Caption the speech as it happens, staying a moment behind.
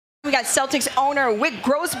got Celtics owner Wyc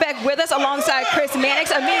Grousbeck with us alongside Chris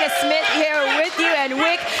Mannix. Amina Smith here with you. And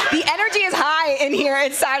Wyc, the energy is high in here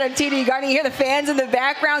inside of TD Garden. You hear the fans in the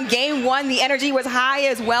background. Game one, the energy was high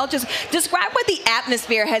as well. Just describe what the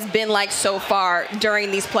atmosphere has been like so far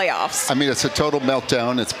during these playoffs. I mean, it's a total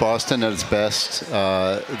meltdown. It's Boston at its best.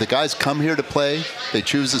 The guys come here to play. They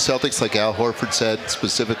choose the Celtics, like Al Horford said,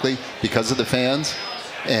 specifically because of the fans.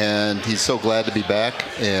 And he's so glad to be back.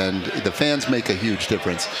 And the fans make a huge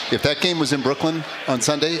difference. If that game was in Brooklyn on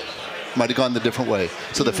Sunday, might have gone the different way.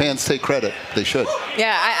 So the fans take credit. They should.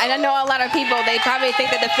 Yeah, I know a lot of people, they probably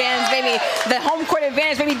think that the fans, maybe the home court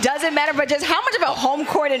advantage maybe doesn't matter, but just how much of a home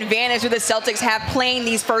court advantage do the Celtics have playing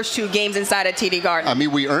these first two games inside of TD Garden? I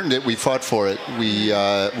mean, we earned it. We fought for it. We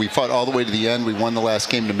fought all the way to the end. We won the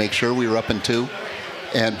last game to make sure we were up in 2.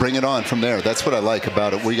 And bring it on from there. That's what I like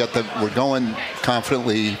about it. We're going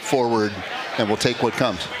confidently forward, and we'll take what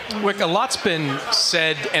comes. Wyc, a lot's been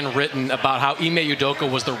said and written about how Ime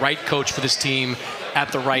Udoka was the right coach for this team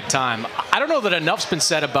at the right time. I don't know that enough's been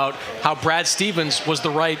said about how Brad Stevens was the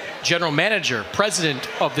right general manager, president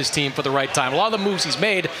of this team for the right time. A lot of the moves he's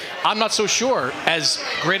made, I'm not so sure, as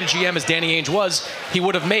great a GM as Danny Ainge was, he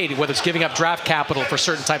would have made, whether it's giving up draft capital for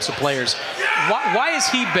certain types of players. Why has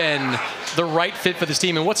he been the right fit for this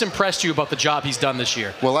team, and what's impressed you about the job he's done this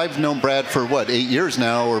year? Well, I've known Brad for, 8 years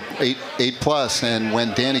now, or 8 plus, and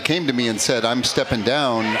when Danny came to me and said, I'm stepping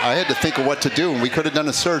down, I had to think of what to do, and we could have done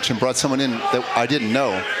a search and brought someone in that I didn't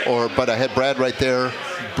know, but I had Brad right there,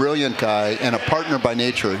 brilliant guy, and a partner by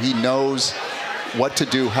nature. He knows what to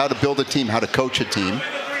do, how to build a team, how to coach a team,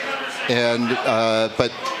 and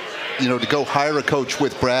but to go hire a coach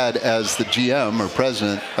with Brad as the GM or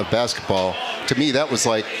president of basketball, to me that was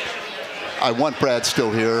like, I want Brad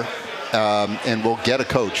still here, and we'll get a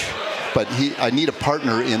coach, but I need a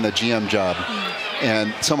partner in the GM job,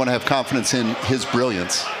 and someone I have confidence in his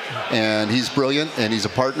brilliance. And he's brilliant, and he's a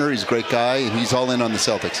partner, he's a great guy, and he's all in on the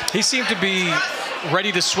Celtics. He seemed to be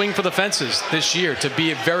ready to swing for the fences this year.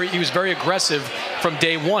 He was very aggressive from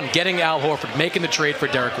day one, getting Al Horford, making the trade for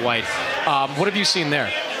Derek White. What have you seen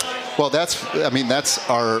there? Well, that's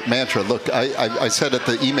our mantra. Look, I said at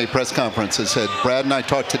the Ime press conference, I said, Brad and I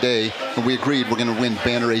talked today, and we agreed we're going to win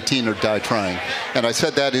banner 18 or die trying. And I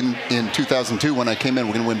said that in 2002 when I came in,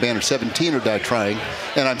 we're going to win banner 17 or die trying,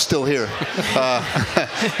 and I'm still here.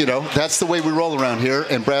 That's the way we roll around here,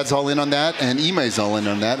 and Brad's all in on that, and Ime's all in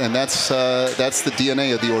on that, and that's the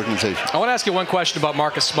DNA of the organization. I want to ask you one question about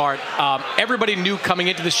Marcus Smart. Everybody knew coming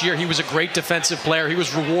into this year he was a great defensive player. He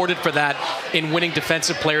was rewarded for that in winning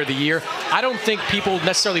Defensive Player of the Year. I don't think people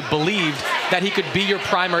necessarily believed that he could be your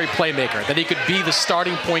primary playmaker, that he could be the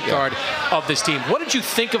starting point guard of this team. What did you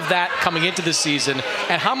think of that coming into the season,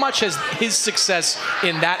 and how much has his success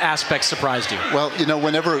in that aspect surprised you? Well,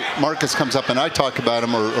 whenever Marcus comes up and I talk about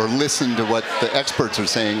him or listen to what the experts are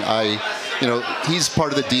saying, he's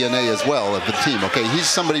part of the DNA as well of the team, okay? He's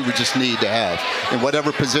somebody we just need to have. In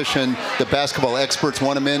whatever position the basketball experts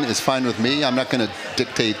want him in is fine with me. I'm not going to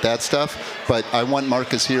dictate that stuff, but I want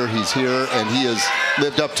Marcus here. He's here, and he has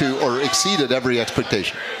lived up to or exceeded every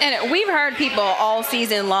expectation. And we've heard people all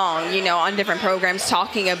season long, on different programs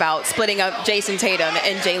talking about splitting up Jayson Tatum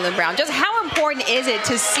and Jaylen Brown. Just how important is it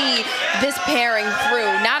to see this pairing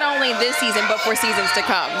through, not only this season, but for seasons to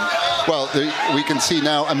come? Well, we can see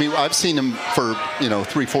now. I mean, I've seen them for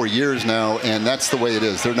 3-4 years now, and that's the way it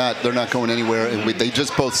is. They're not going anywhere, and they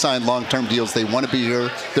just both signed long-term deals. They want to be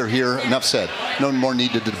here. They're here. Enough said. No more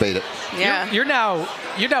need to debate it. Yeah. You're now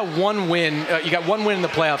one win. You got one win in the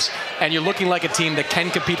playoffs, and you're looking like a team that can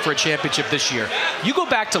compete for a championship this year. You go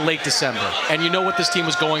back to late December, and you know what this team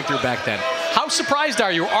was going through back then. How surprised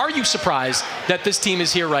are you? Are you surprised that this team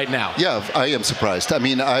is here right now? Yeah, I am surprised. I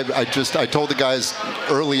mean, I told the guys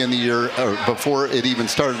early in the year, or before it even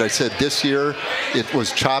started, I said this year it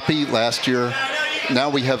was choppy. Last year, now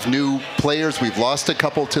we have new players. We've lost a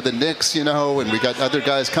couple to the Knicks, and we got other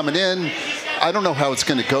guys coming in. I don't know how it's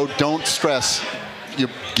going to go. Don't stress. You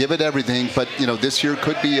give it everything, but this year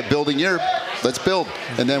could be a building year. Let's build.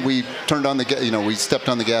 And then we turned on we stepped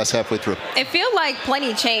on the gas halfway through. It feels like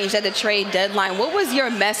plenty changed at the trade deadline. What was your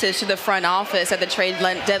message to the front office at the trade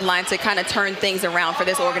deadline to kind of turn things around for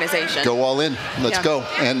this organization? Go all in. Let's go.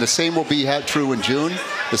 And the same will be true in June.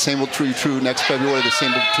 The same will be true next February. The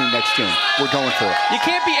same will be true next June. We're going for it. You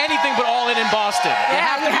can't be anything but all in Boston. You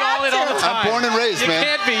have to be all in all the time. I'm born and raised, man. You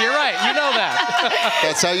can't be. You're right. You know that.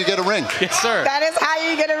 That's how you get a ring. Yes, sir. That is how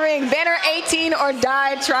you get a ring. Banner 18 or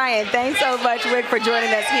die trying. Thanks so much, Wyc, for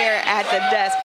joining us here at the desk.